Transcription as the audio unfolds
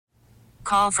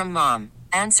Call from mom.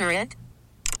 Answer it.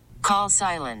 Call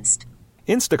silenced.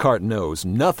 Instacart knows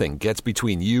nothing gets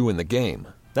between you and the game.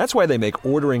 That's why they make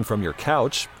ordering from your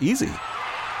couch easy.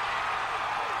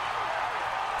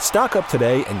 Stock up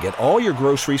today and get all your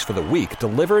groceries for the week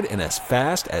delivered in as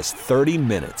fast as 30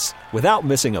 minutes without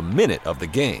missing a minute of the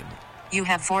game. You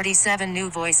have 47 new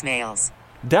voicemails.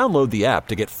 Download the app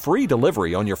to get free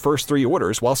delivery on your first 3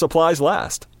 orders while supplies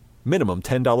last. Minimum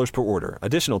 $10 per order.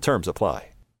 Additional terms apply.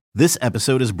 This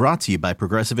episode is brought to you by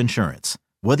Progressive Insurance.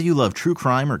 Whether you love true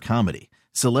crime or comedy,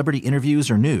 celebrity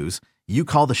interviews or news, you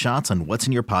call the shots on what's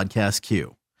in your podcast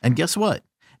queue. And guess what?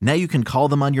 Now you can call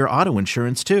them on your auto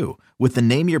insurance too with the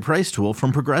Name Your Price tool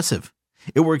from Progressive.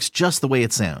 It works just the way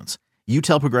it sounds. You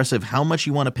tell Progressive how much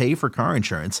you want to pay for car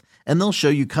insurance, and they'll show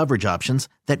you coverage options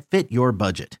that fit your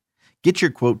budget. Get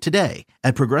your quote today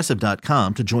at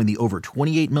Progressive.com to join the over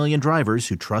 28 million drivers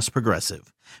who trust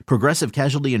Progressive. Progressive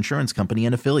Casualty Insurance Company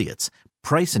and Affiliates.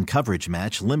 Price and coverage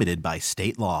match limited by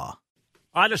state law.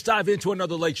 All right, let's dive into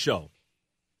another late show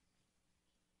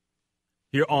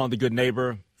here on The Good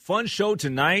Neighbor. Fun show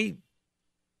tonight.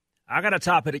 I got a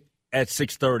topic at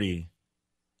 6:30,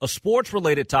 a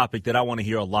sports-related topic that I want to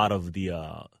hear a lot of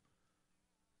the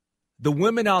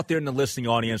women out there in the listening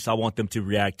audience. I want them to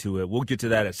react to it. We'll get to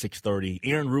that at 6:30.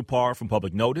 Aaron Rupar from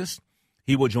Public Notice,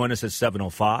 he will join us at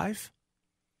 7:05.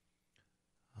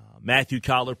 Matthew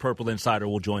Collar, Purple Insider,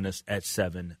 will join us at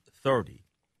 7:30.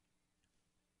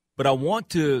 But I want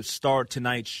to start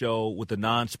tonight's show with a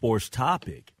non-sports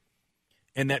topic.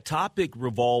 And that topic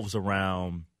revolves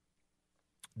around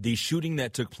the shooting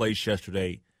that took place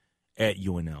yesterday at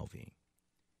UNLV.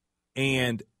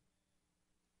 And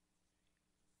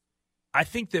I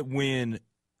think that when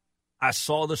I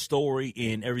saw the story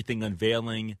and everything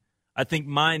unveiling, I think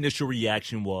my initial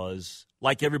reaction was,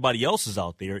 like everybody else's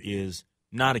out there, is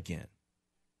not again.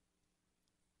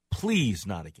 Please,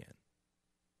 not again.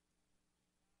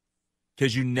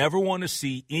 Because you never want to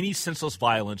see any senseless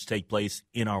violence take place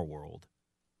in our world.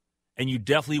 And you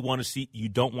definitely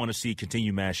don't want to see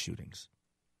continued mass shootings.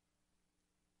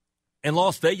 And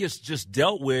Las Vegas just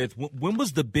dealt with, when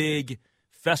was the big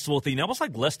festival thing? That was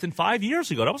like less than 5 years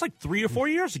ago. That was like 3 or 4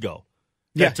 years ago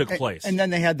that took place. And then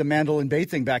they had the Mandalay Bay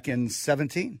thing back in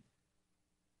 17.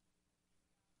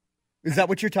 Is that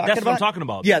what you're talking about? That's what I'm talking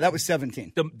about. Yeah, that was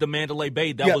 17. The Mandalay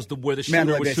Bay, that was where the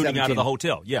shooter was shooting 17. out of the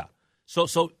hotel. Yeah. So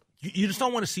you just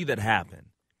don't want to see that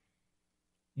happen.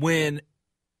 When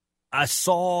I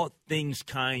saw things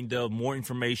more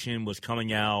information was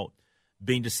coming out,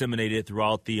 being disseminated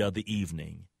throughout the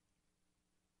evening,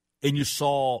 and you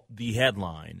saw the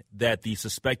headline that the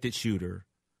suspected shooter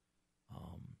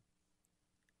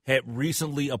had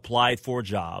recently applied for a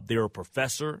job. They were a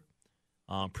professor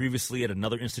previously at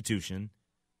another institution,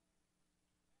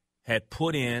 had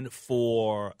put in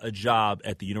for a job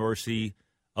at the University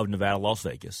of Nevada, Las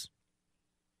Vegas,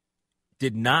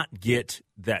 did not get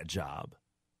that job.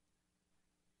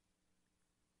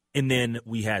 And then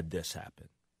we had this happen.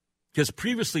 Because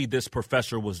previously this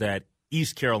professor was at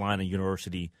East Carolina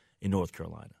University in North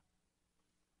Carolina.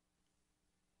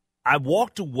 I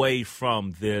walked away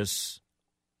from this,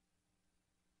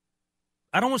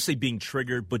 I don't want to say being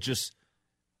triggered, but just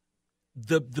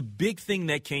the big thing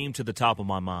that came to the top of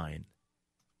my mind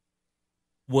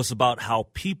was about how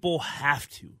people have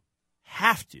to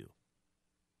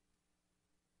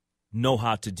know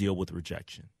how to deal with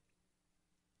rejection.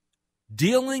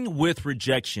 Dealing with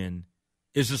rejection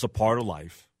is just a part of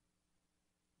life.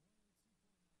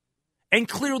 And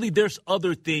clearly there's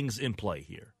other things in play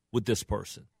here with this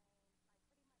person.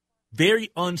 Very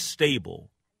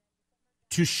unstable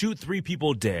to shoot 3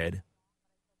 people dead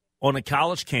on a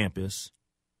college campus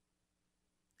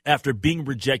after being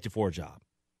rejected for a job.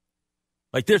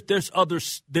 Like there's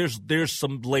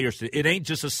some layers to it. It ain't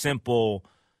just a simple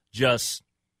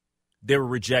they were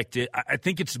rejected. I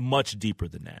think it's much deeper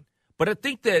than that. But I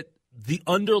think that the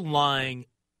underlying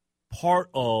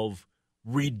part of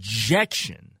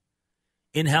rejection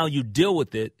in how you deal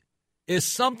with it is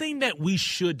something that we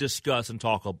should discuss and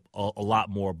talk a lot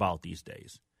more about these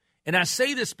days. And I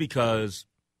say this because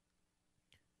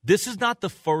this is not the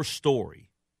first story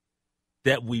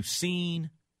that we've seen,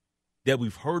 that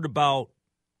we've heard about,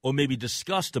 or maybe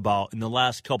discussed about in the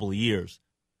last couple of years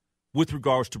with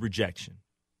regards to rejection.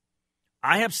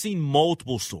 I have seen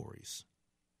multiple stories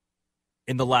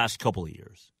in the last couple of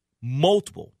years,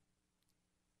 multiple,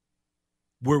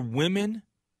 where women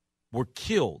were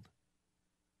killed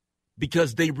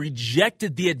because they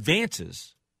rejected the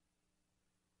advances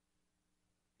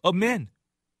of men.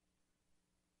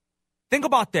 Think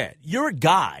about that. You're a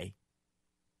guy,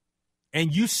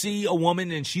 and you see a woman,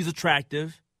 and she's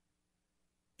attractive,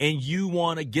 and you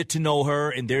want to get to know her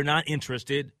and they're not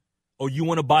interested, or you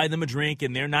want to buy them a drink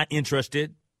and they're not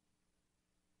interested,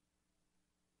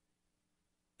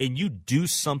 and you do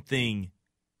something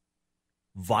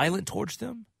violent towards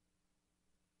them,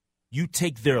 you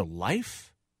take their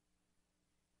life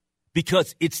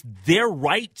because it's their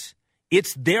right,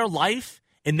 it's their life,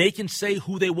 and they can say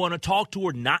who they want to talk to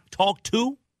or not talk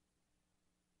to.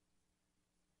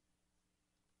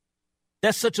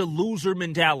 That's such a loser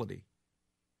mentality.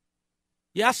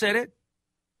 Yeah, I said it.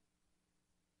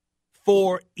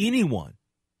 For anyone,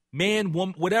 man,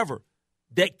 woman, whatever,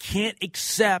 that can't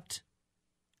accept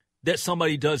that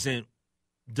somebody doesn't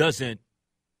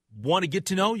want to get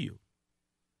to know you.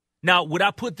 Now, would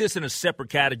I put this in a separate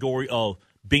category of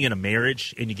being in a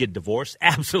marriage and you get divorced?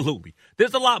 Absolutely.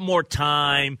 There's a lot more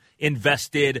time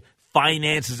invested,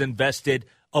 finances invested,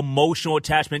 emotional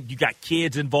attachment. You got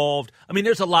kids involved. I mean,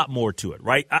 there's a lot more to it,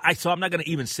 right? So I'm not going to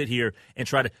even sit here and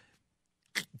try to,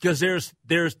 because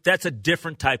that's a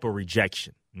different type of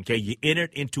rejection. Okay, you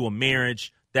entered into a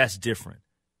marriage, that's different.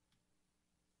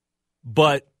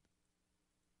 But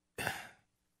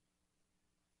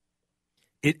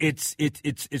it's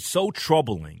so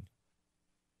troubling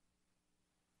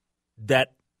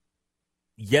that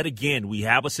yet again we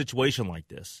have a situation like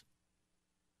this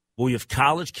where we have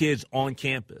college kids on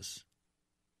campus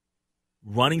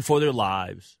running for their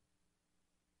lives,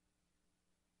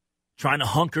 trying to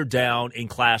hunker down in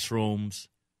classrooms,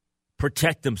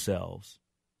 protect themselves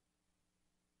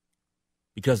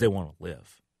because they want to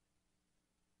live.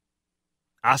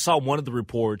 I saw one of the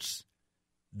reports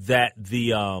that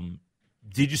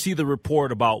did you see the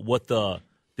report about what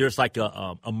there's like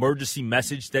a emergency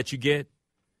message that you get?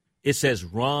 It says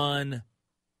run,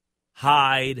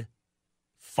 hide,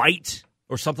 fight,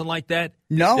 or something like that.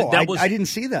 No, I didn't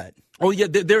see that. Oh yeah,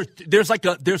 there's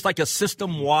like a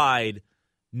system-wide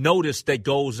notice that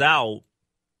goes out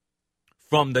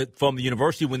from the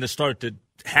university when this started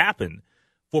to happen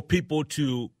for people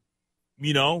to,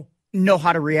 know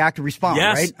how to react and respond.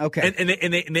 Yes. Right? Okay.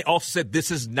 And they also said this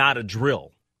is not a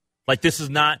drill. Like this is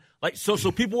not like so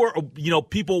people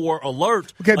were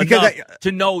alert enough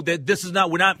to know that this is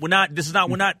not we're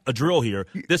not a drill here.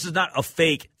 This is not a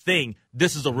fake thing.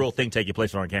 This is a real thing taking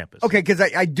place on our campus. Okay, because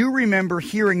I do remember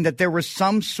hearing that there's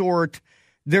some sort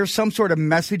of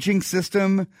messaging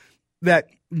system that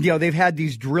they've had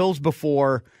these drills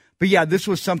before, but yeah, this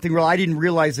was something real. I didn't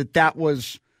realize that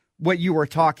was what you were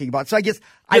talking about. So I guess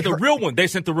real one. They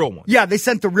sent the real one. Yeah, they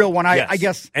sent the real one. Yes. I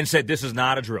guess, and said this is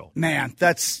not a drill. Man,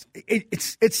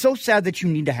 it's so sad that you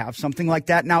need to have something like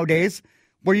that nowadays,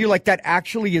 where you're like that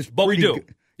actually is. But we do.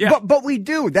 Good. Yeah. But we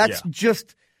do. That's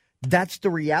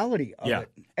the reality of it.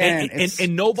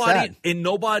 And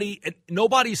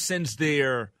nobody sends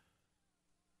their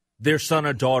son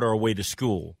or daughter away to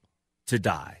school to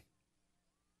die,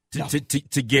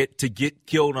 to get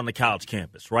killed on the college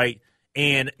campus, right?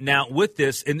 And now with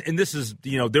this, and this is,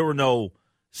 there were no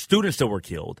students that were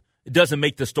killed. It doesn't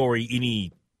make the story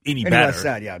any better. Less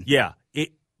sad, yeah. Yeah.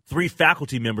 3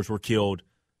 faculty members were killed,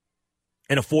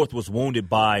 and a 4th was wounded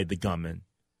by the gunman.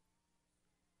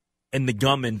 And the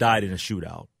gunman died in a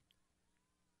shootout.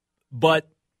 But,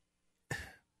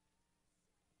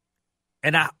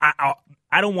 and I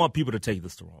don't want people to take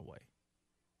this the wrong way.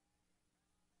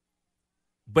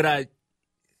 But I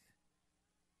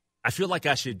feel like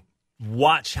I should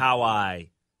watch how I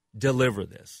deliver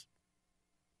this.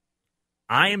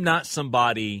 I am not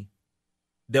somebody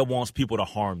that wants people to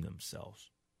harm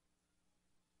themselves.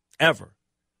 Ever.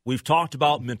 We've talked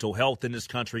about mental health in this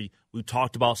country. We've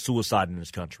talked about suicide in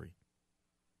this country.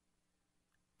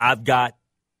 I've got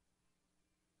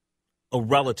a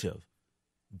relative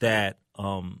that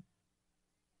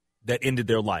ended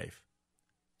their life.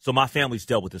 So my family's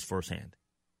dealt with this firsthand.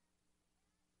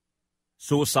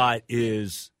 Suicide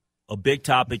is a big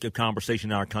topic of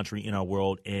conversation in our country, in our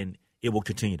world, and it will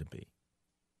continue to be.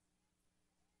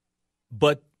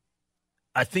 But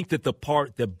I think that the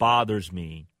part that bothers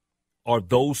me are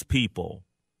those people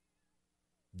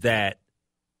that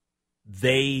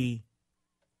they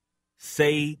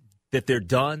say that they're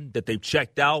done, that they've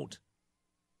checked out,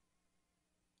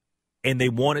 and they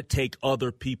want to take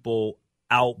other people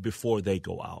out before they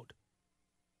go out.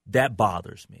 That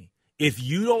bothers me. If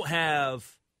you don't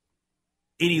have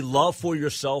any love for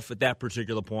yourself at that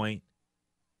particular point,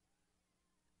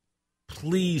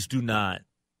 please do not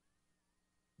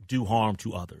do harm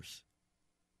to others.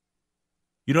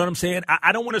 You know what I'm saying?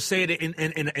 I don't want to say it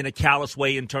in a callous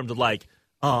way in terms of like,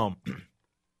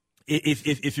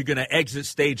 if you're going to exit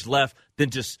stage left,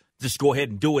 then just go ahead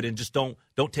and do it and just don't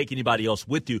take anybody else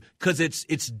with you, because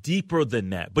it's deeper than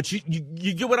that. But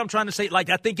you get what I'm trying to say? Like,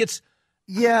 I think it's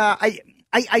Yeah,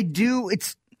 I do.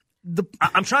 It's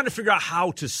I'm trying to figure out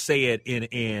how to say it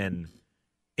in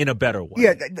a better way.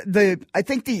 Yeah, I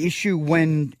think the issue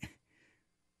when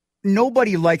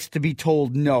nobody likes to be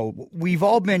told no. We've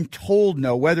all been told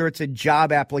no, whether it's a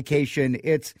job application,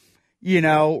 it's,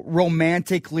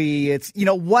 romantically, it's,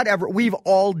 whatever. We've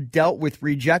all dealt with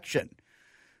rejection.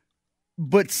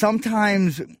 But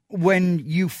sometimes when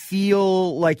you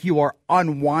feel like you are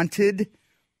unwanted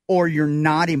or you're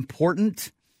not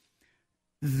important,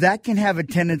 that can have a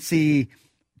tendency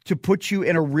to put you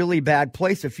in a really bad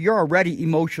place if you're already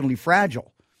emotionally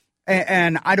fragile.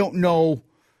 And I don't know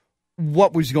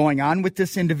what was going on with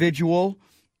this individual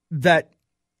that,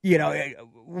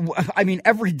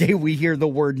 every day we hear the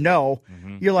word no,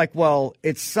 You're like, well,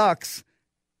 it sucks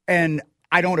and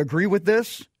I don't agree with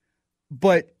this,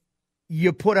 but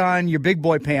you put on your big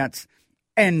boy pants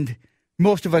and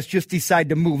most of us just decide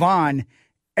to move on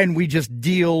and we just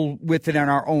deal with it in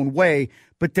our own way.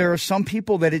 But there are some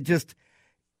people that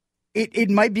it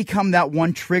might become that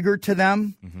one trigger to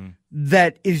them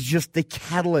that is just the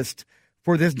catalyst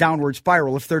for this downward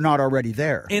spiral if they're not already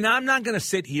there. And I'm not going to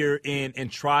sit here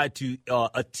and try to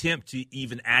attempt to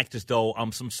even act as though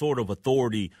I'm some sort of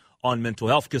authority on mental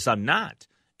health, because I'm not.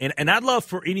 And I'd love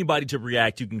for anybody to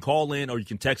react. You can call in or you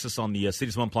can text us on the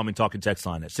Cities One Plumbing Talk and Text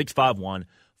line at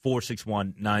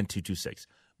 651-461-9226.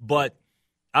 But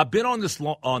I've been on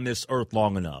this earth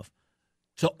long enough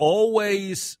to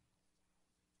always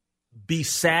be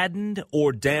saddened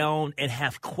or down and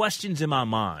have questions in my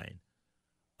mind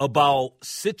about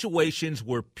situations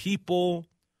where people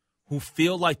who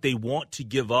feel like they want to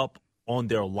give up on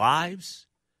their lives,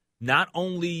 not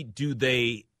only do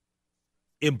they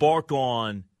embark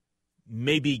on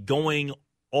maybe going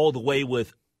all the way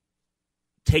with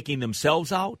taking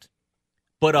themselves out,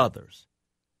 but others.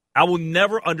 I will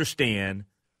never understand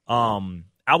a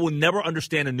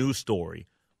news story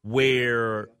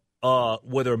where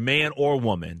whether a man or a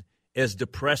woman, as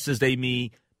depressed as they may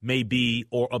be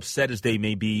or upset as they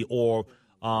may be, or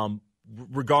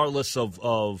regardless of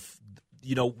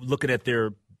looking at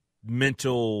their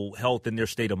mental health and their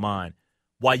state of mind,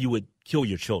 why you would kill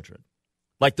your children.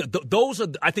 Like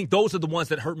I think those are the ones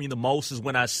that hurt me the most, is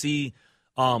when I see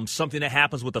something that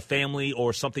happens with a family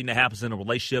or something that happens in a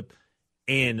relationship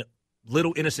and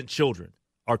little innocent children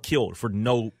are killed for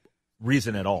no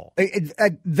reason at all.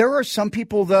 There are some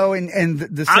people though, and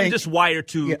the saying, I'm just wired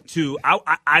to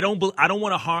I don't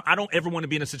want to harm. I don't ever want to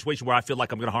be in a situation where I feel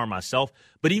like I'm going to harm myself.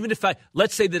 But even if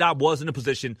let's say that I was in a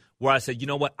position where I said, you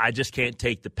know what, I just can't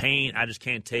take the pain. I just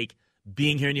can't take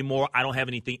being here anymore. I don't have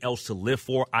anything else to live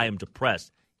for. I am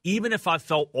depressed. Even if I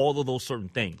felt all of those certain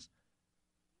things,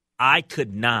 I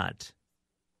could not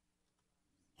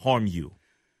harm you.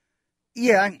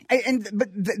 Yeah, but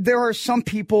there are some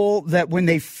people that when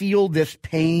they feel this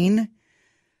pain,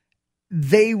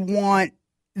 they want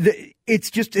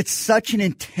it's such an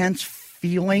intense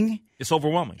feeling. It's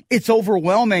overwhelming.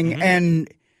 And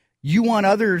you want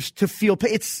others to feel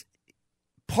pain. It's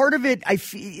part of it. I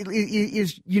feel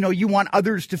is you want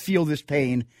others to feel this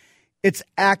pain. It's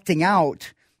acting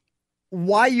out.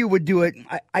 Why you would do it,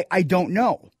 I don't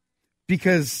know,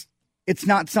 because it's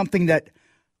not something that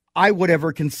I would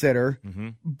ever consider.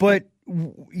 But,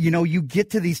 you get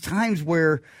to these times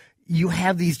where you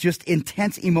have these just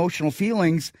intense emotional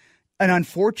feelings. And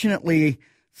unfortunately,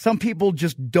 some people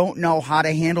just don't know how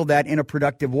to handle that in a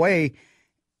productive way.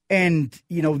 And,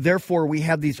 therefore we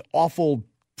have these awful,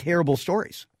 terrible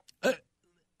stories.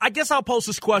 I guess I'll pose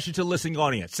this question to the listening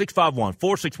audience,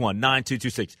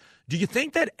 651-461-9226. Do you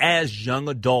think that as young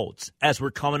adults, as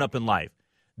we're coming up in life,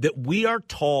 that we are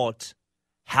taught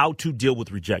how to deal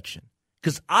with rejection?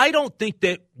 Because I don't think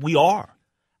that we are.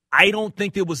 I don't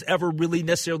think it was ever really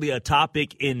necessarily a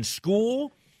topic in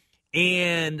school.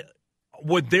 And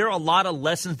were there a lot of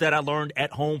lessons that I learned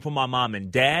at home from my mom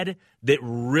and dad that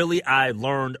really I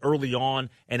learned early on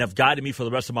and have guided me for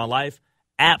the rest of my life?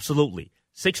 Absolutely.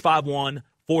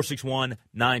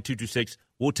 651-461-9226.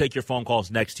 We'll take your phone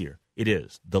calls next year. It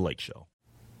is The Lake Show.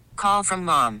 Call from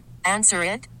mom. Answer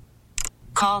it.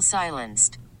 Call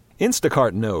silenced.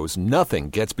 Instacart knows nothing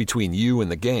gets between you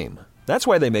and the game. That's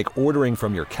why they make ordering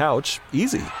from your couch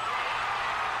easy.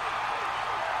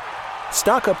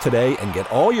 Stock up today and get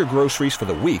all your groceries for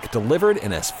the week delivered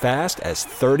in as fast as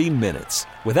 30 minutes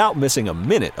without missing a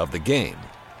minute of the game.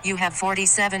 You have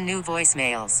 47 new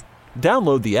voicemails.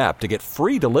 Download the app to get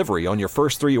free delivery on your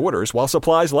first 3 orders while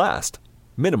supplies last.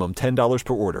 Minimum $10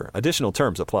 per order. Additional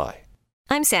terms apply.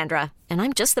 I'm Sandra, and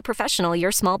I'm just the professional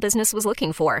your small business was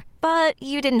looking for. But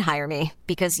you didn't hire me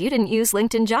because you didn't use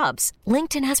LinkedIn Jobs.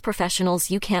 LinkedIn has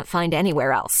professionals you can't find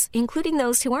anywhere else, including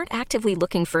those who aren't actively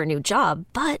looking for a new job,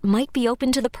 but might be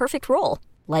open to the perfect role,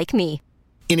 like me.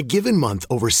 In a given month,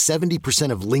 over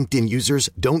 70% of LinkedIn users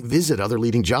don't visit other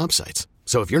leading job sites.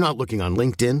 So if you're not looking on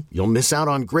LinkedIn, you'll miss out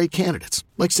on great candidates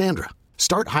like Sandra.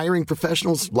 Start hiring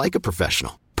professionals like a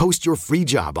professional. Post your free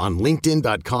job on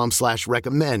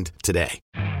linkedin.com/recommend today.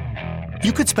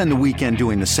 You could spend the weekend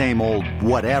doing the same old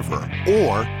whatever,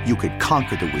 or you could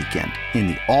conquer the weekend in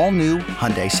the all-new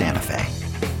Hyundai Santa Fe.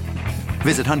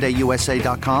 Visit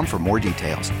HyundaiUSA.com for more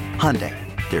details. Hyundai,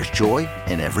 there's joy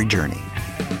in every journey.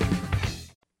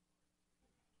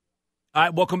 All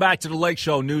right, welcome back to the Lake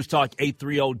Show, News Talk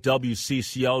 830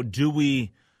 WCCO. Do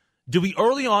we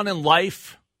early on in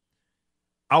life,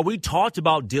 are we taught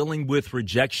about dealing with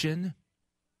rejection?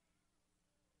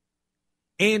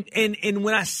 And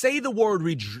when I say the word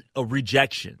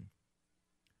rejection,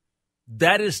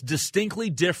 that is distinctly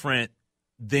different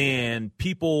than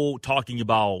people talking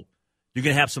about you're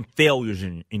going to have some failures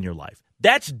in your life.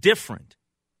 That's different.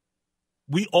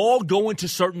 We all go into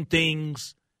certain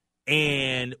things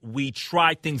and we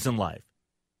try things in life.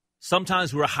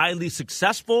 Sometimes we're highly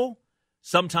successful.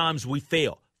 Sometimes we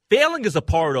fail. Failing is a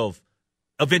part of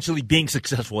eventually being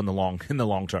successful in the long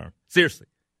term. Seriously.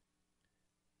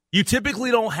 You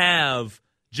typically don't have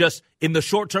just in the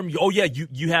short term.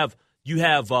 You have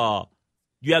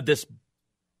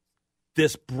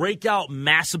this breakout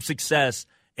massive success,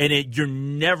 and you're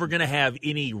never going to have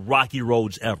any rocky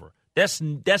roads ever.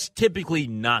 That's typically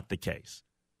not the case.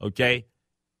 Okay,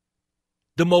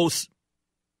 the most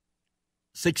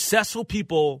successful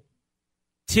people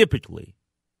typically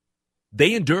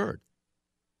they endured.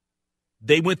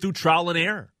 They went through trial and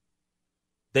error.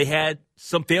 They had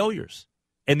some failures.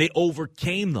 And they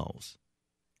overcame those.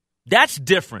 That's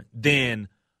different than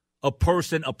a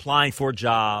person applying for a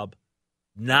job,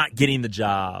 not getting the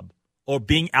job, or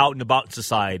being out and about in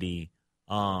society,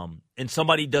 and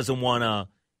somebody doesn't want to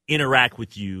interact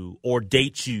with you or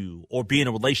date you or be in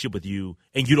a relationship with you,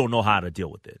 and you don't know how to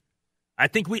deal with it. I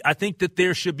think that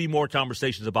there should be more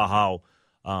conversations about how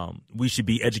we should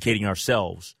be educating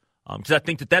ourselves, because I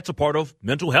think that that's a part of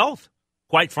mental health,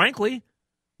 quite frankly.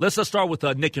 Let's start with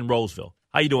Nick in Roseville.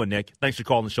 How you doing, Nick? Thanks for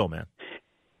calling the show, man.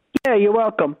 Yeah, you're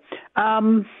welcome.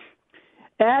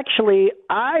 Actually,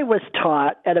 I was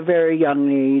taught at a very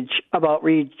young age about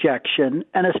rejection,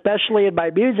 and especially in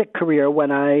my music career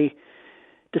when I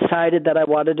decided that I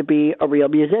wanted to be a real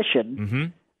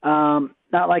musician. Mm-hmm.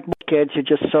 Not like most kids who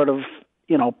just sort of,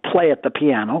 play at the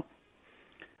piano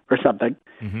or something.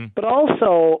 Mm-hmm. But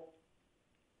also,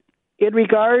 in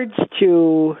regards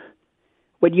to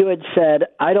when you had said,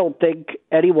 I don't think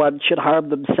anyone should harm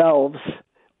themselves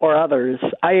or others,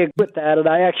 I agree with that. And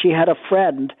I actually had a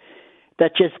friend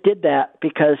that just did that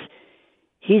because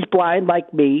he's blind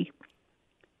like me,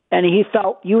 and he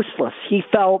felt useless. He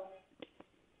felt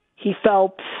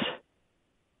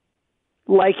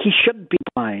like he shouldn't be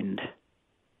blind.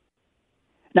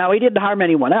 Now, he didn't harm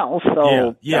anyone else,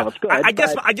 so that was good. I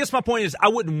guess my point is I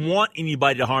wouldn't want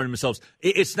anybody to harm themselves.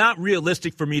 It's not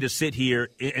realistic for me to sit here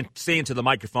and say into the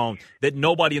microphone that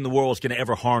nobody in the world is going to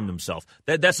ever harm themselves.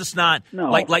 That's just not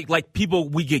like people.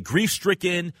 We get grief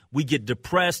stricken, we get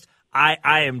depressed. I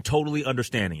am totally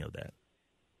understanding of that.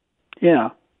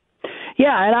 Yeah,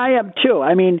 and I am too.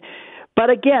 I mean, but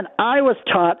again, I was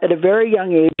taught at a very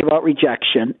young age about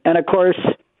rejection, and of course,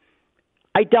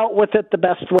 I dealt with it the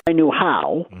best way I knew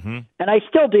how, mm-hmm. and I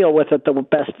still deal with it the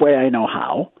best way I know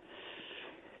how.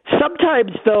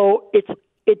 Sometimes, though,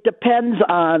 it depends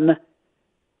on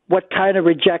what kind of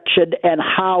rejection and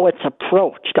how it's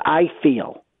approached, I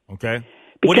feel. Okay.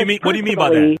 What do you mean? What do you mean by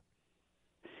that?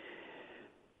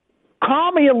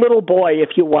 Call me a little boy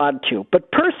if you want to, but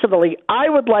personally, I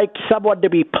would like someone to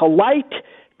be polite,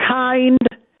 kind.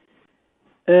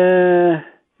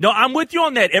 No, I'm with you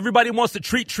on that. Everybody wants to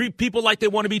treat people like they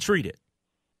want to be treated.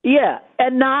 Yeah,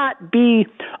 and not be,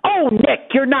 oh,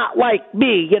 Nick, you're not like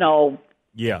me,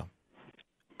 Yeah.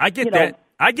 I get that.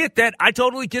 I get that. I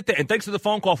totally get that. And thanks for the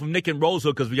phone call from Nick and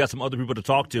Roseville because we got some other people to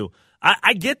talk to.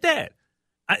 I get that.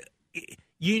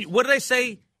 What did I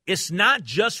say? It's not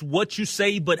just what you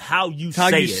say, but how you say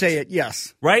it. How you say it,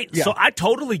 yes. Right? Yeah. So I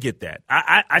totally get that.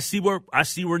 I see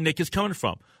where Nick is coming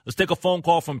from. Let's take a phone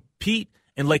call from Pete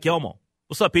in Lake Elmo.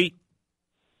 What's up, Pete?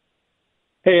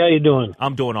 Hey, how you doing?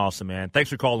 I'm doing awesome, man. Thanks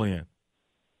for calling in.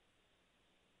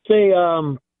 Say,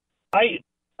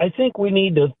 I think we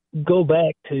need to go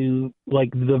back to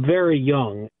like the very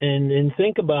young and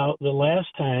think about the last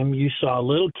time you saw a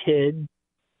little kid,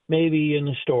 maybe in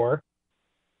the store,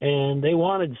 and they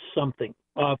wanted something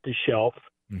off the shelf,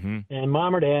 and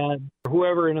mom or dad, or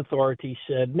whoever in authority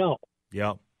said no.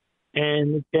 Yep.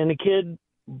 And the kid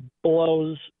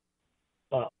blows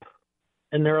up,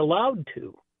 and they're allowed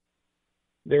to.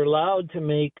 They're allowed to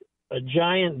make a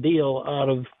giant deal out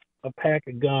of a pack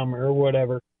of gum or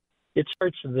whatever. It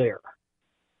starts there.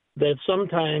 That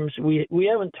sometimes we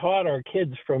haven't taught our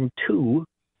kids from 2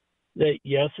 that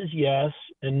yes is yes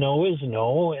and no is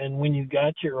no. And when you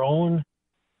got your own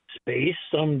space,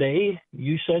 someday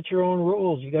you set your own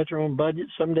rules. You got your own budget,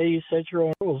 someday you set your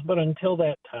own rules. But until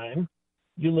that time,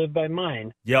 you live by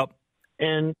mine. Yep.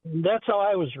 And that's how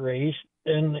I was raised.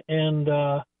 And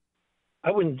I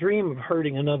wouldn't dream of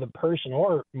hurting another person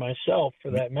or myself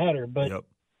for that matter. But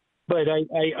but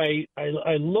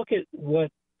I look at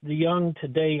what the young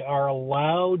today are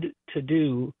allowed to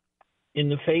do in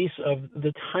the face of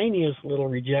the tiniest little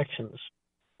rejections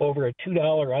over a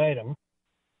 $2 item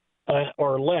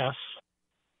or less,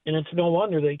 and it's no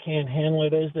wonder they can't handle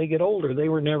it as they get older. They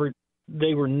were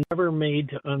never made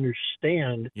to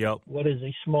understand what is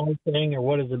a small thing or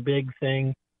what is a big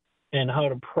thing, and how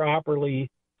to properly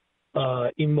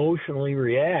emotionally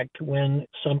react when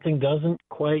something doesn't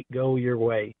quite go your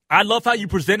way. I love how you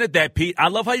presented that, Pete. I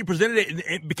love how you presented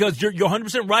it because you're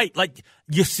 100% right. Like,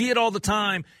 you see it all the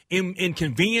time in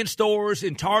convenience stores,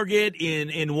 in Target,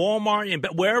 in Walmart, and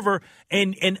wherever.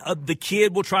 And the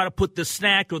kid will try to put the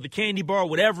snack or the candy bar or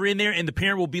whatever in there, and the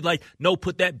parent will be like, "No,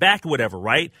 put that back," or whatever,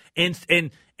 right? And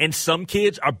some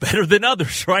kids are better than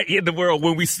others, right, in the world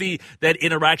when we see that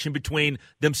interaction between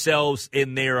themselves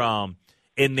and their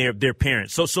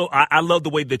parents. So I love the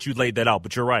way that you laid that out,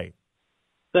 but you're right.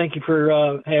 Thank you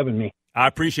for having me. I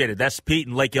appreciate it. That's Pete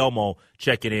in Lake Elmo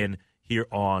checking in here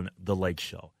on the Lake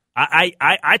Show. I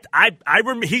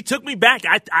remember he took me back.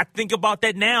 I think about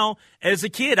that now as a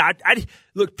kid.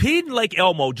 Look, Pete in Lake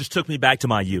Elmo just took me back to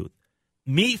my youth.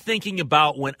 Me thinking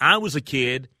about when I was a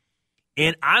kid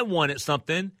and I wanted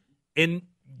something and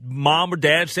mom or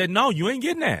dad said, "No, you ain't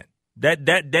getting that.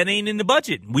 That ain't in the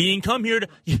budget. We ain't come here to,"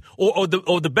 or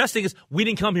the best thing is, we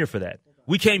didn't come here for that.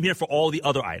 We came here for all the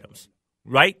other items,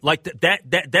 right? Like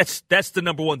that's the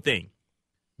number one thing.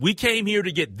 We came here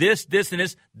to get this, and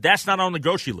this. That's not on the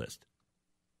grocery list.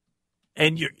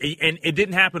 And it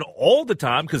didn't happen all the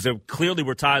time, because there clearly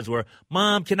were times where,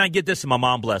 "Mom, can I get this?" And my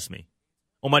mom blessed me.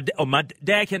 Or my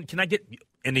dad, can I get,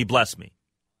 and he blessed me.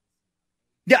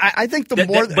 Yeah, I think but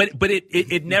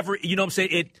it never, you know what I'm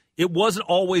saying? It wasn't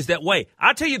always that way.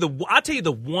 I'll tell you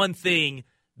the one thing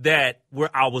where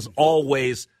I was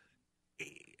always,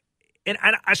 and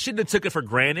I shouldn't have took it for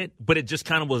granted, but it just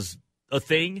kind of was a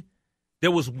thing.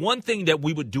 There was one thing that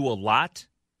we would do a lot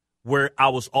where I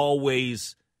was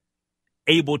always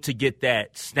able to get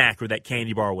that snack or that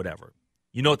candy bar or whatever.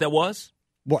 You know what that was?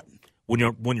 What? When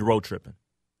you're road tripping.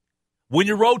 When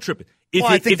you're road tripping.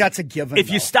 I think that's a given. If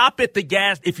you stop at the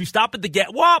gas,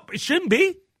 well, it shouldn't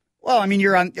be. Well, I mean,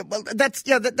 you're on. Well, that's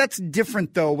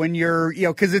different though. When you're,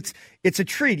 because it's a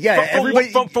treat. Yeah,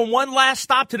 everybody from one last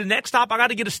stop to the next stop, I got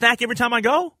to get a snack every time I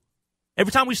go.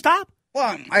 Every time we stop.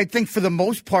 Well, I think for the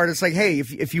most part, it's like, hey,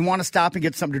 if you want to stop and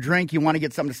get something to drink, you want to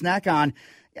get something to snack on.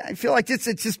 I feel like it's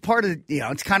just part of,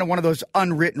 it's kind of one of those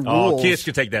unwritten rules. Oh, kids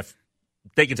can take that.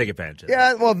 They can take advantage of it.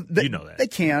 Yeah, well, you know that. They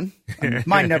can.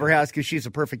 Mine never has, because she's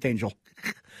a perfect angel.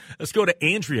 Let's go to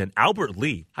Andrea and Albert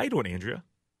Lee. How you doing, Andrea?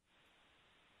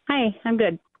 Hi, I'm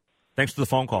good. Thanks for the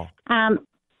phone call.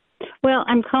 Well,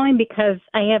 I'm calling because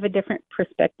I have a different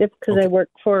perspective, because I work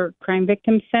for Crime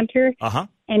Victim Center. Uh-huh.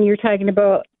 And you're talking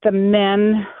about the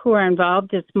men who are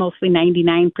involved. It's mostly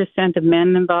 99% of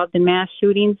men involved in mass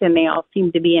shootings, and they all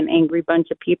seem to be an angry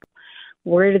bunch of people.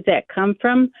 Where did that come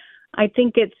from? I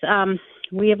think it's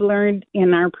we have learned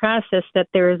in our process that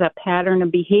there is a pattern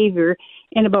of behavior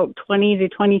in about 20 to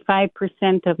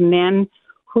 25% of men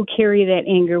who carry that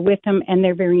anger with them, and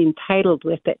they're very entitled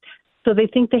with it. So they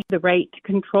think they have the right to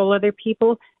control other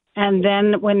people, and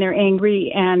then when they're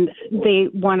angry and they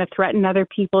want to threaten other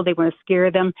people, they want to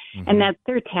scare them, and that's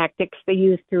their tactics they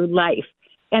use through life.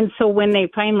 And so when they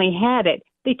finally had it,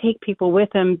 they take people with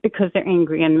them because they're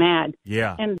angry and mad.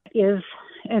 Yeah. And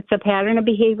it's a pattern of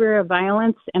behavior of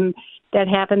violence, and that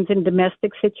happens in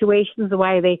domestic situations.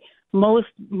 Why most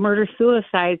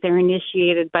murder-suicides are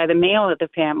initiated by the male of the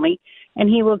family, and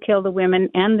he will kill the women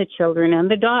and the children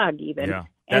and the dog even. Yeah.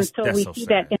 And so we see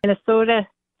that in Minnesota.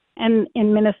 And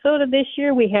in Minnesota this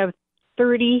year, we have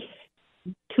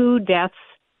 32 deaths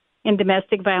in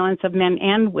domestic violence of men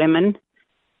and women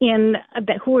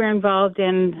who are involved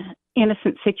in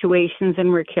innocent situations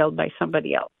and were killed by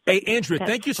somebody else. Hey, Andrea,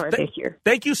 thank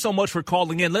you so much for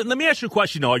calling in. Let me ask you a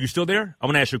question, though. Are you still there? I'm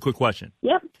going to ask you a quick question.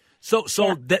 Yep. So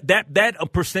that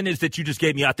percentage that you just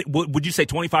gave me, I think, would you say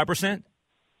 25%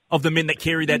 of the men that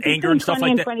carry that anger and stuff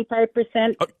like that?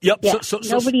 25%. Yep. Yeah. So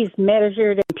Nobody's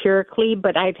measured empirically,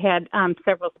 but I've had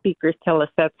several speakers tell us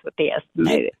that's what they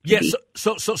estimate it to be.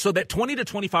 So that 20 to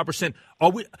 25%,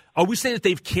 are we saying that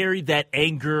they've carried that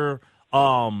anger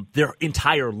their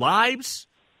entire lives,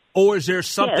 or is there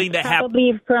something that happened?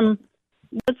 Probably from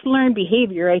what's learned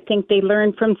behavior. I think they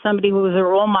learned from somebody who was a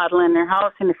role model in their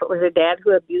house, and if it was a dad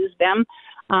who abused them,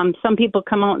 some people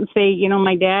come out and say, you know,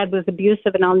 my dad was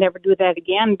abusive and I'll never do that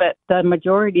again, but the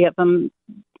majority of them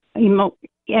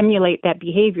emulate that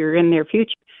behavior in their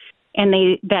future. And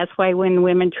that's why when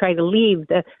women try to leave,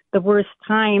 the worst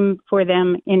time for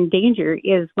them in danger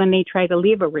is when they try to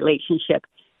leave a relationship.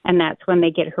 And that's when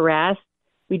they get harassed.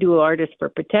 We do orders for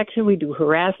protection. We do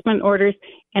harassment orders.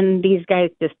 And these guys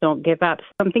just don't give up.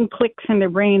 Something clicks in their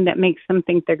brain that makes them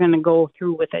think they're going to go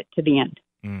through with it to the end.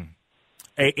 Mm.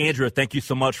 Hey, Andrea, thank you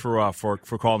so much for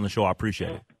calling the show. I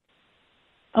appreciate it.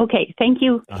 Okay, thank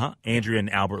you. Andrea and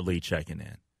Albert Lee checking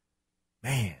in.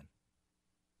 Man,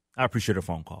 I appreciate a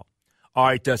phone call. All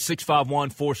right,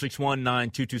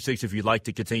 651-461-9226. If you'd like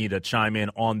to continue to chime in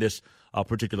on this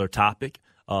particular topic,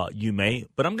 you may.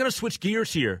 But I'm going to switch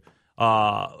gears here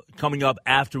coming up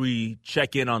after we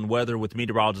check in on weather with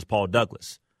meteorologist Paul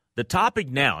Douglas. The topic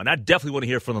now, and I definitely want to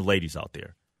hear from the ladies out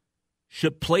there.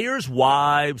 Should players'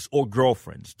 wives or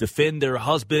girlfriends defend their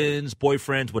husbands,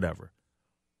 boyfriends, whatever,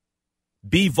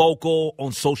 be vocal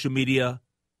on social media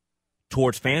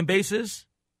towards fan bases?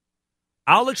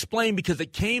 I'll explain because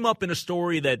it came up in a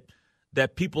story that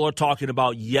people are talking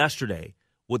about yesterday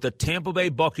with the Tampa Bay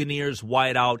Buccaneers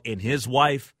wideout and his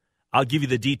wife. I'll give you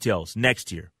the details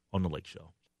next year on The Lake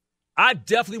Show. I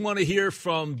definitely want to hear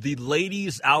from the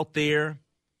ladies out there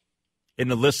in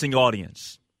the listening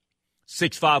audience.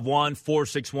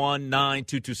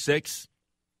 651-461-9226.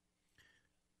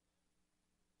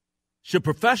 Should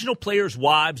professional players'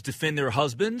 wives defend their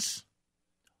husbands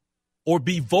or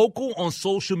be vocal on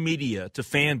social media to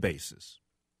fan bases?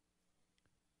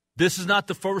 This is not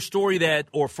the first story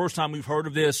first time we've heard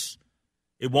of this.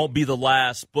 It won't be the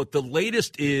last. But the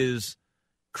latest is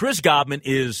Chris Godwin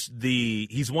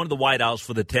he's one of the wideouts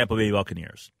for the Tampa Bay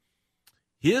Buccaneers.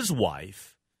 His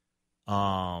wife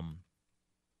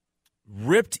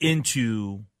ripped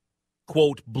into,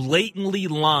 quote, blatantly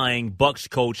lying Bucs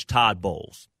coach Todd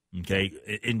Bowles. Okay,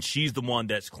 and she's the one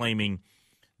that's claiming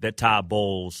that Todd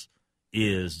Bowles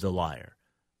is the liar.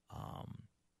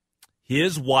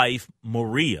 His wife,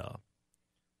 Maria,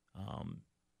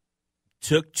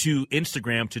 took to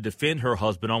Instagram to defend her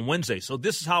husband on Wednesday. So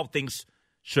this is how things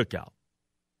shook out.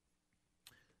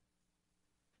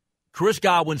 Chris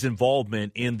Godwin's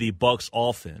involvement in the Bucs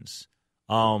offense,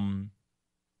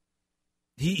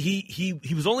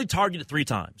 he was only targeted 3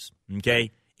 times,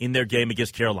 okay, in their game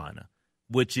against Carolina,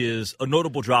 which is a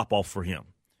notable drop-off for him.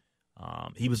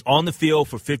 He was on the field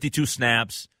for 52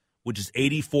 snaps, which is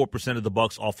 84% of the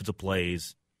Bucs' offensive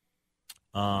plays.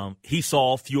 He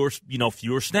saw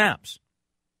fewer snaps.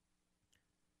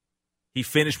 He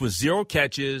finished with 0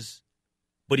 catches,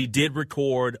 but he did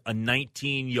record a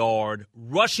 19-yard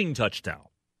rushing touchdown.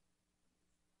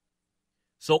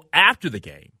 So after the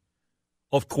game,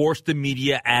 of course, the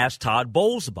media asked Todd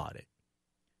Bowles about it.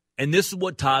 And this is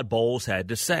what Todd Bowles had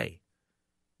to say.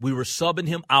 We were subbing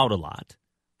him out a lot.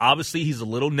 Obviously, he's a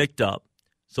little nicked up,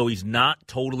 so he's not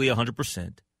totally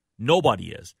 100%.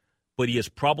 Nobody is. But he is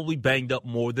probably banged up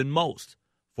more than most.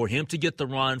 For him to get the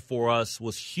run for us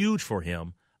was huge for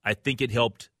him. I think it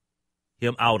helped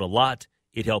him out a lot.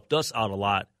 It helped us out a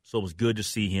lot, so it was good to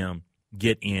see him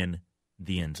get in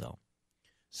the end zone.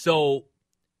 So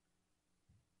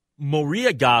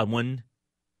Maria Godwin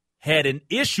had an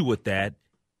issue with that,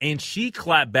 and she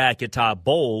clapped back at Todd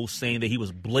Bowles, saying that he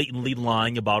was blatantly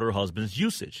lying about her husband's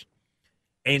usage.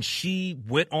 And she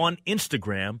went on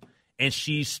Instagram, and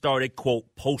she started, quote,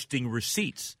 posting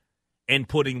receipts and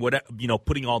putting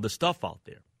all this stuff out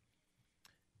there.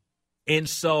 And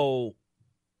so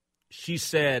she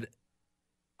said,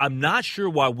 I'm not sure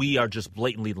why we are just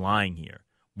blatantly lying here.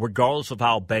 Regardless of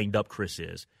how banged up Chris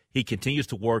is, he continues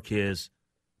to work his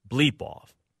bleep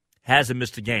off, hasn't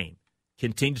missed a game,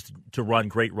 continues to run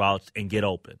great routes and get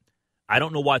open. I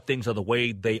don't know why things are the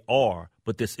way they are,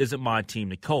 but this isn't my team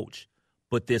to coach.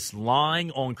 But this lying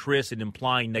on Chris and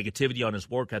implying negativity on his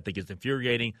work, I think is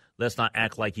infuriating. Let's not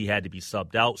act like he had to be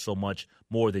subbed out so much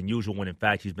more than usual when, in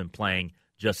fact, he's been playing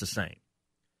just the same.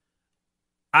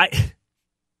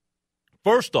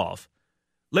 First off,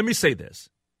 let me say this.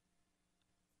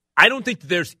 I don't think that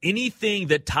there's anything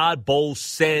that Todd Bowles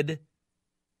said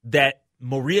that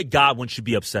Maria Godwin should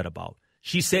be upset about.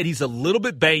 She said he's a little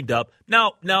bit banged up.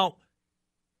 Now,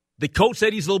 the coach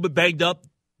said he's a little bit banged up.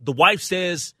 The wife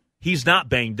says he's not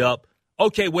banged up.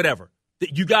 Okay, whatever.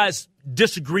 You guys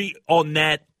disagree on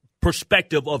that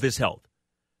perspective of his health.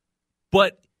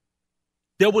 But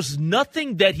there was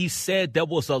nothing that he said that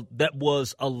was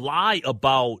a lie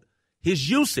about his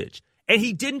usage. And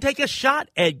he didn't take a shot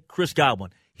at Chris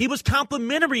Godwin. He was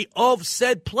complimentary of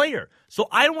said player. So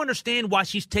I don't understand why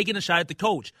she's taking a shot at the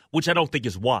coach, which I don't think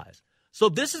is wise. So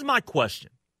this is my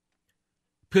question.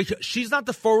 Because she's not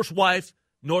the first wife,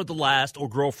 nor the last, or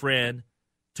girlfriend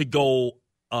to go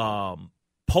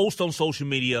post on social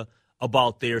media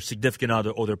about their significant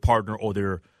other or their partner or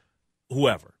their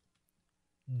whoever.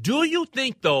 Do you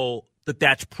think, though, that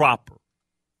that's proper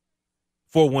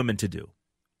for women to do?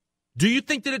 Do you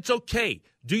think that it's okay?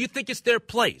 Do you think it's their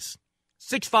place?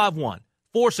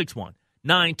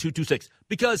 651-461-9226.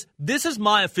 Because this is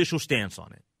my official stance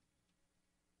on it.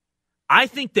 I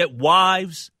think that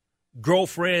wives,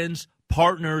 girlfriends,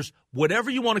 partners, whatever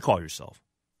you want to call yourself,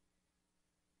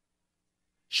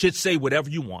 should say whatever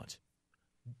you want.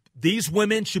 These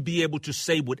women should be able to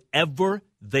say whatever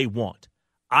they want.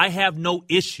 I have no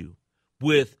issue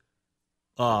with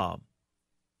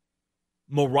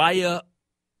Mariah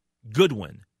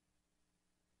Goodwin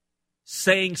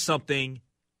saying something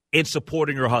and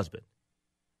supporting her husband.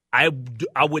 I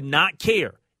would not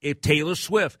care if Taylor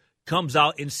Swift comes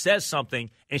out and says something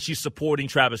and she's supporting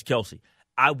Travis Kelce.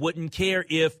 I wouldn't care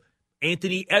if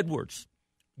Anthony Edwards'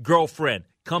 girlfriend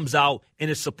comes out and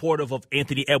is supportive of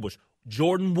Anthony Edwards.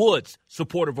 Jordan Woods,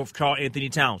 supportive of Karl Anthony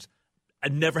Towns. I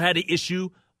never had an issue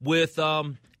with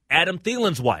Adam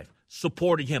Thielen's wife,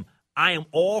 supporting him. I am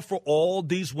all for all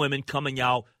these women coming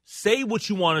out. Say what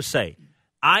you want to say.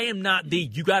 I am not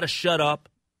you got to shut up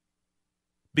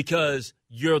because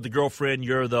you're the girlfriend,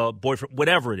 you're the boyfriend,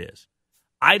 whatever it is.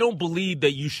 I don't believe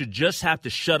that you should just have to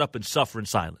shut up and suffer in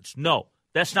silence. No,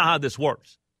 that's not how this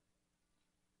works.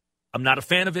 I'm not a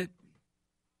fan of it,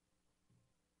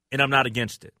 and I'm not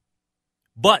against it.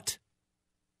 But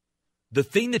the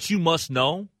thing that you must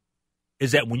know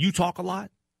is that when you talk a lot,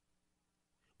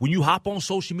 when you hop on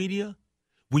social media,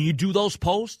 when you do those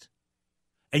posts,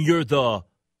 and you're the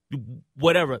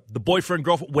whatever, the boyfriend,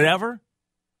 girlfriend, whatever,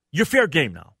 you're fair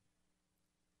game now.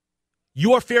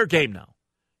 You are fair game now.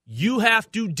 You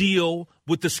have to deal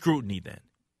with the scrutiny then.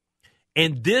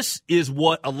 And this is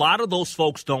what a lot of those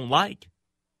folks don't like.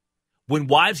 When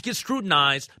wives get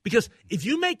scrutinized, because if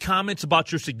you make comments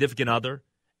about your significant other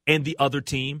and the other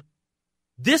team,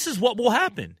 this is what will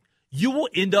happen. You will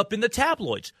end up in the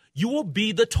tabloids. You will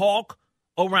be the talk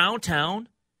around town,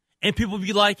 and people will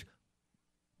be like,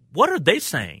 what are they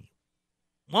saying?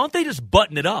 Why don't they just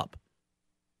button it up?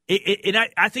 And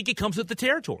I think it comes with the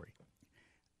territory.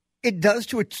 It does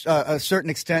to a certain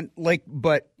extent,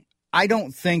 but I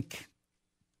don't think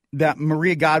that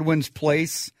Maria Godwin's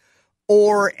place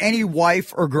or any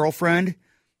wife or girlfriend,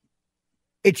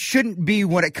 it shouldn't be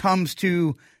when it comes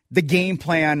to the game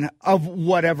plan of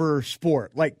whatever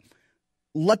sport. Like,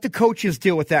 let the coaches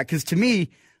deal with that. Because to me,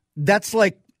 that's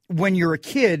like when you're a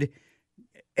kid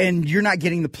and you're not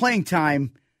getting the playing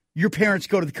time, your parents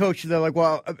go to the coach and they're like,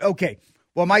 well, okay,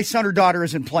 well, my son or daughter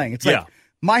isn't playing. It's like,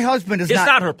 my husband is It's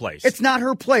not her place. It's not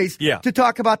her place to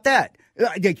talk about that.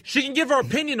 She can give her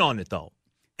opinion on it, though.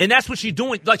 And that's what she's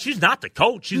doing. Like, she's not the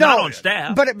coach. She's not on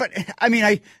staff. But I mean,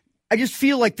 I just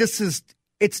feel like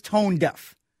it's tone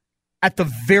deaf at the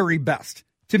very best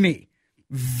to me.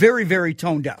 Very, very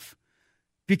tone deaf.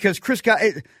 Because Chris got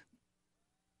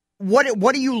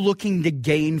what are you looking to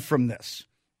gain from this?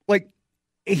 Like,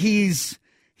 he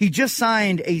just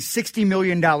signed a $60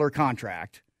 million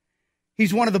contract.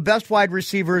 He's one of the best wide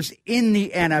receivers in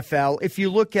the NFL. If you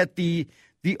look at the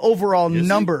overall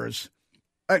numbers,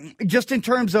 just in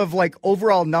terms of like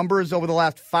overall numbers over the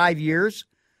last 5 years,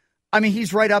 I mean,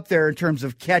 he's right up there in terms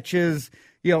of catches.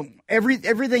 You know,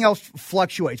 everything else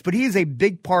fluctuates, but he is a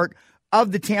big part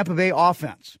of the Tampa Bay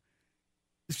offense.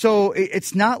 So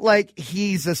it's not like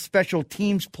he's a special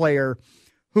teams player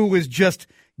who is just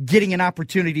getting an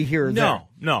opportunity here or there.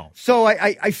 No. So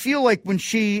I feel like when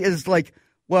she is like,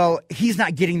 well, he's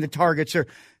not getting the targets, or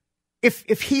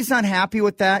if he's not happy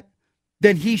with that,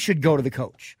 then he should go to the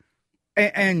coach.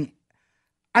 And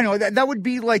I know that would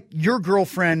be like your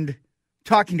girlfriend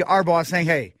talking to our boss saying,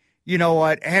 hey, you know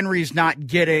what, Henry's not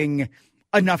getting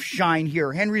enough shine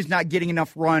here. Henry's not getting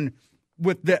enough run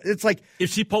with the. It's like if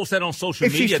she posts that on social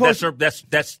media,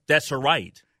 that's her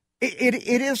right.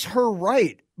 It is her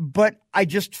right, but I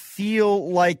just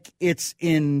feel like it's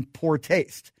in poor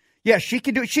taste. Yeah, she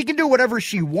can do whatever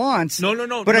she wants.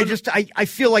 No. But I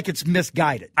feel like it's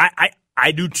misguided.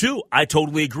 I do too. I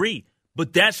totally agree.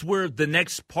 But that's where the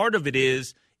next part of it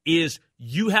is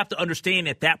you have to understand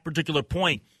at that particular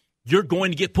point, you're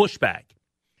going to get pushback.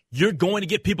 You're going to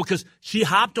get people, because she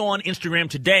hopped on Instagram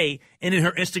today, and in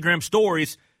her Instagram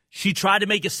stories, she tried to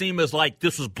make it seem as like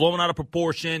this was blown out of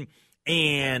proportion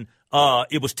and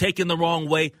it was taken the wrong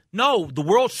way. No, the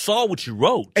world saw what you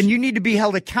wrote. And you need to be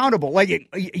held accountable. Like,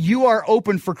 you are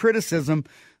open for criticism.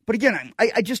 But again,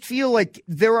 I just feel like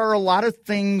there are a lot of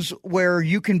things where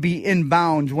you can be in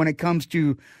bounds when it comes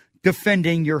to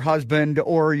defending your husband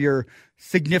or your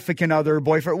significant other,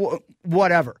 boyfriend,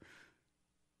 whatever.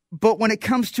 But when it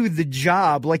comes to the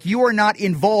job, like, you are not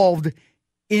involved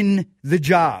in the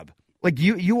job. Like,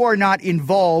 you are not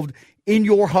involved in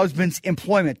your husband's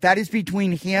employment. That is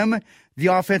between him, the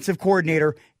offensive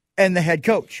coordinator, and the head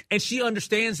coach. And she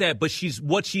understands that, but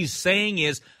what she's saying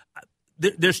is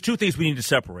there's two things we need to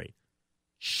separate.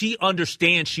 She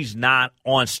understands she's not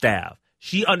on staff.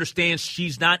 She understands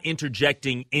she's not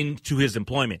interjecting into his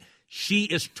employment. She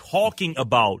is talking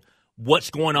about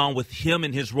what's going on with him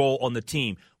and his role on the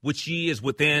team, which she is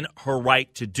within her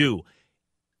right to do.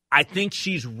 I think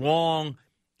she's wrong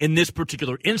in this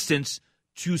particular instance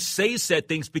to say said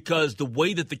things, because the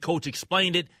way that the coach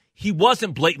explained it, he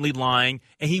wasn't blatantly lying,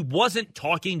 and he wasn't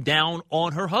talking down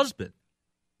on her husband.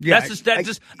 Yeah,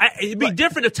 it'd be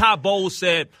different if Todd Bowles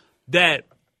said that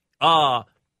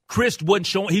Chris wasn't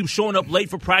showing, he was showing up late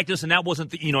for practice, and that wasn't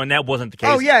the case.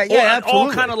 Oh yeah, absolutely.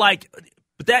 All kind of like,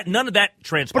 but that none of that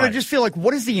transpired. But I just feel like,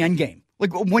 what is the end game?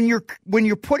 Like, when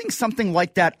you're putting something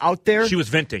like that out there, she was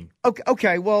venting.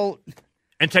 Okay, well,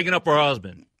 and taking up for her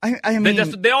husband. I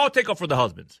mean, they all take up for the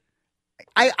husbands.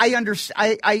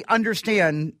 I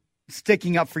understand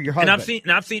sticking up for your husband.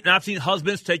 And I've seen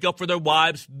husbands take up for their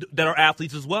wives that are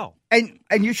athletes as well. And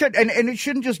you should, and it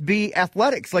shouldn't just be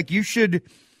athletics. Like, you should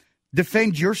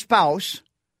defend your spouse,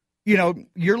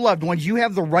 your loved ones. You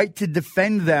have the right to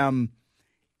defend them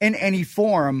in any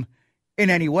form, in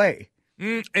any way.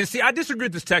 And see, I disagree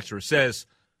with this texter. It says,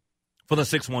 for the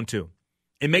 612,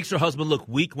 it makes her husband look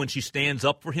weak when she stands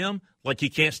up for him, like he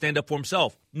can't stand up for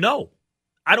himself. No,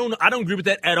 I don't agree with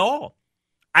that at all.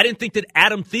 I didn't think that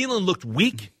Adam Thielen looked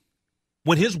weak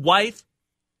when his wife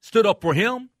stood up for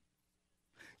him.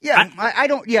 Yeah, I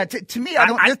don't. Yeah, to me, I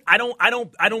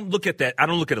don't look at that. I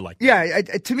don't look at it like that. Yeah,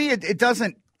 to me, it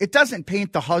doesn't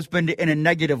paint the husband in a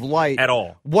negative light at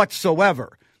all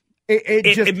whatsoever.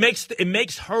 It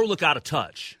makes her look out of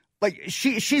touch. Like,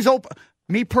 she's open.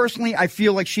 Me personally, I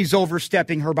feel like she's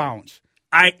overstepping her bounds.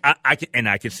 I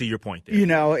can see your point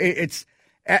there. It's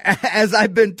as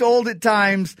I've been told at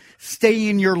times, stay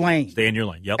in your lane. Stay in your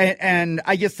lane. Yep. And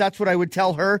I guess that's what I would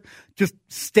tell her. Just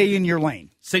stay in your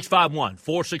lane.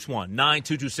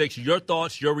 651-461-9226. Your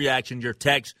thoughts, your reaction, your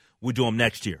text. We do them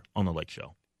next year on The Lake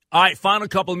Show. All right, final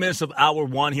couple of minutes of hour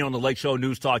one here on The Lake Show,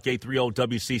 News Talk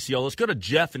 830 WCCO. Let's go to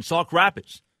Jeff in Sauk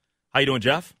Rapids. How you doing,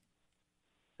 Jeff?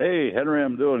 Hey, Henry,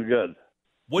 I'm doing good.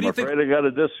 What do you think? I'm afraid I got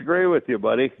to disagree with you,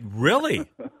 buddy. Really?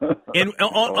 And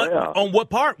on what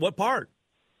part? What part?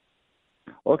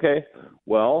 Okay.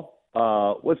 Well,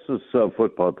 what's this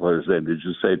football player's name? Did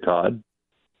you say Todd?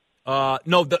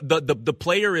 No, the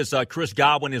player is Chris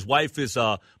Godwin. His wife is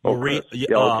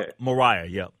Mariah.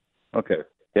 Yeah. Okay.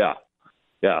 Yeah.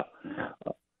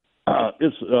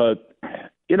 It's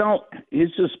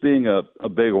he's just being a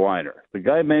big whiner. The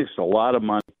guy makes a lot of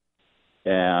money,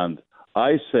 and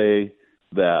I say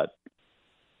that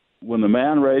when the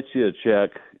man writes you a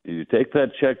check, you take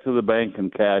that check to the bank and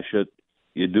cash it.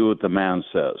 You do what the man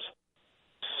says.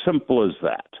 Simple as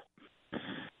that.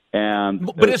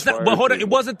 But it's not. But hold on, it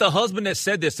wasn't the husband that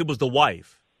said this; it was the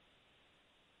wife.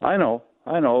 I know,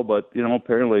 but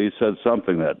apparently he said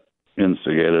something that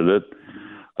instigated it.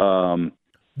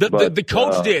 The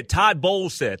coach did. Todd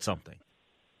Bowles said something.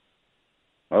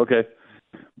 Okay,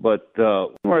 but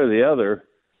one way or the other,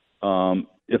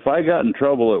 if I got in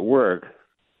trouble at work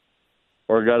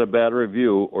or got a bad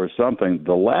review or something,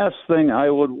 the last thing I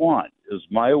would want is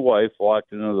my wife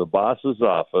walked into the boss's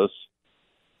office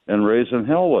and raising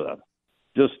hell with him.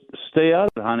 Just stay out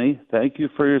of it, honey. Thank you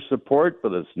for your support,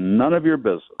 but it's none of your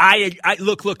business. I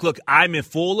look. I'm in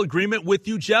full agreement with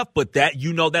you, Jeff. But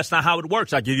that's not how it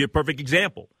works. I'll give you a perfect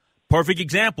example.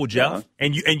 Jeff, yeah.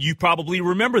 and you probably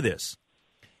remember this.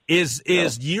 Is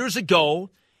years ago,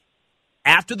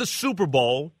 after the Super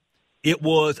Bowl,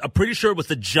 I'm pretty sure it was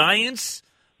the Giants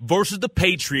versus the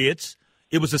Patriots.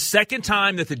 It was the second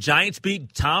time that the Giants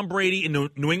beat Tom Brady and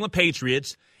the New England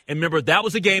Patriots. And remember, that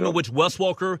was a game in which Wes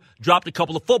Welker dropped a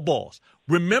couple of footballs.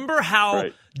 Remember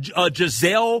how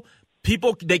Giselle,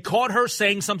 they caught her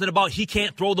saying something about he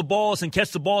can't throw the balls and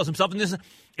catch the balls himself.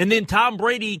 And then Tom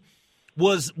Brady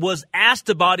was asked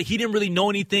about it. He didn't really know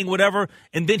anything, whatever.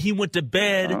 And then he went to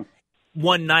bed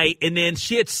one night, and then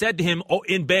she had said to him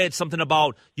in bed something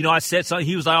about, I said something.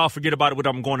 He was like, "I'll forget about it when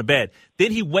I'm going to bed."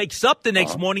 Then he wakes up the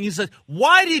next morning. He says,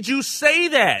 "Why did you say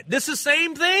that? This is the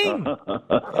same thing."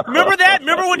 Remember that?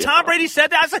 Remember when Tom Brady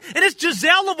said that? I said, and it's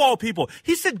Giselle of all people.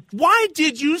 He said, "Why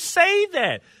did you say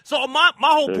that?" So my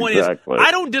whole point is,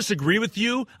 I don't disagree with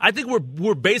you. I think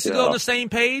we're basically on the same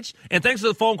page. And thanks for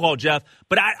the phone call, Jeff.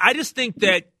 But I just think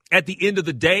that at the end of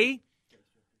the day,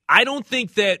 I don't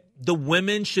think that the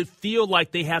women should feel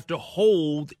like they have to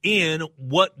hold in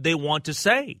what they want to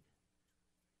say.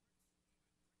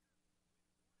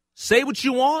 Say what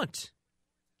you want,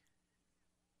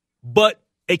 but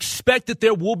expect that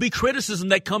there will be criticism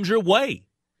that comes your way.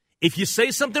 If you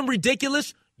say something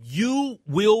ridiculous, you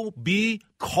will be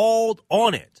called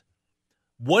on it.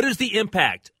 What is the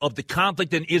impact of the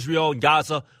conflict in Israel and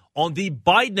Gaza on the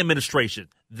Biden administration?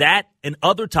 That and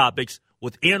other topics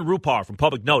with Aaron Rupar from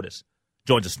Public Notice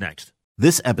joins us next.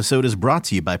 This episode is brought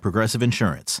to you by Progressive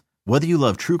Insurance. Whether you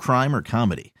love true crime or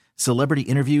comedy, celebrity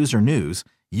interviews or news,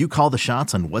 you call the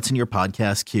shots on what's in your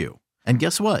podcast queue. And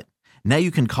guess what? Now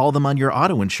you can call them on your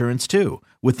auto insurance too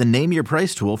with the Name Your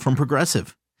Price tool from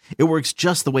Progressive. It works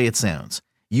just the way it sounds.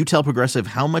 You tell Progressive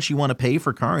how much you want to pay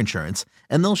for car insurance,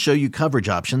 and they'll show you coverage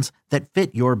options that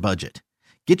fit your budget.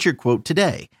 Get your quote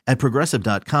today at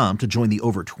Progressive.com to join the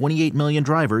over 28 million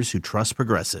drivers who trust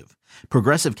Progressive.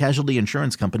 Progressive Casualty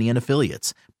Insurance Company and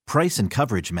Affiliates. Price and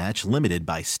coverage match limited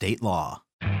by state law.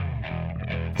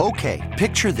 Okay,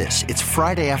 picture this. It's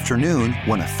Friday afternoon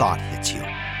when a thought hits you.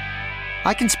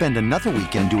 I can spend another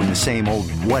weekend doing the same old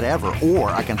whatever,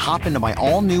 or I can hop into my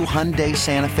all-new Hyundai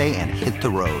Santa Fe and hit the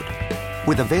road.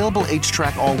 With available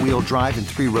H-Track all-wheel drive and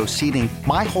 3-row seating,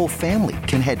 my whole family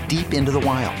can head deep into the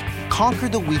wild. Conquer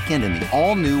the weekend in the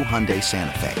all-new Hyundai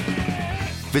Santa Fe.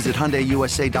 Visit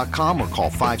HyundaiUSA.com or call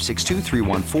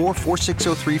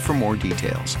 562-314-4603 for more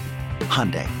details.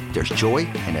 Hyundai, there's joy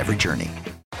in every journey.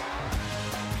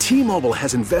 T-Mobile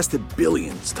has invested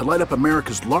billions to light up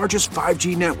America's largest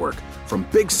 5G network, from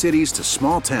big cities to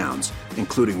small towns,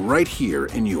 including right here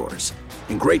in yours.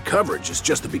 And great coverage is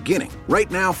just the beginning. Right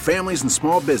now, families and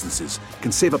small businesses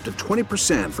can save up to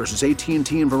 20% versus AT&T and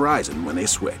Verizon when they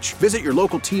switch. Visit your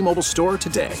local T-Mobile store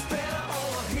today.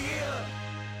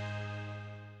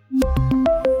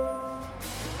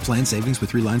 Plan savings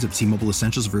with 3 lines of T-Mobile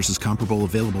Essentials versus comparable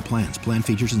available plans. Plan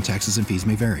features and taxes and fees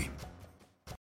may vary.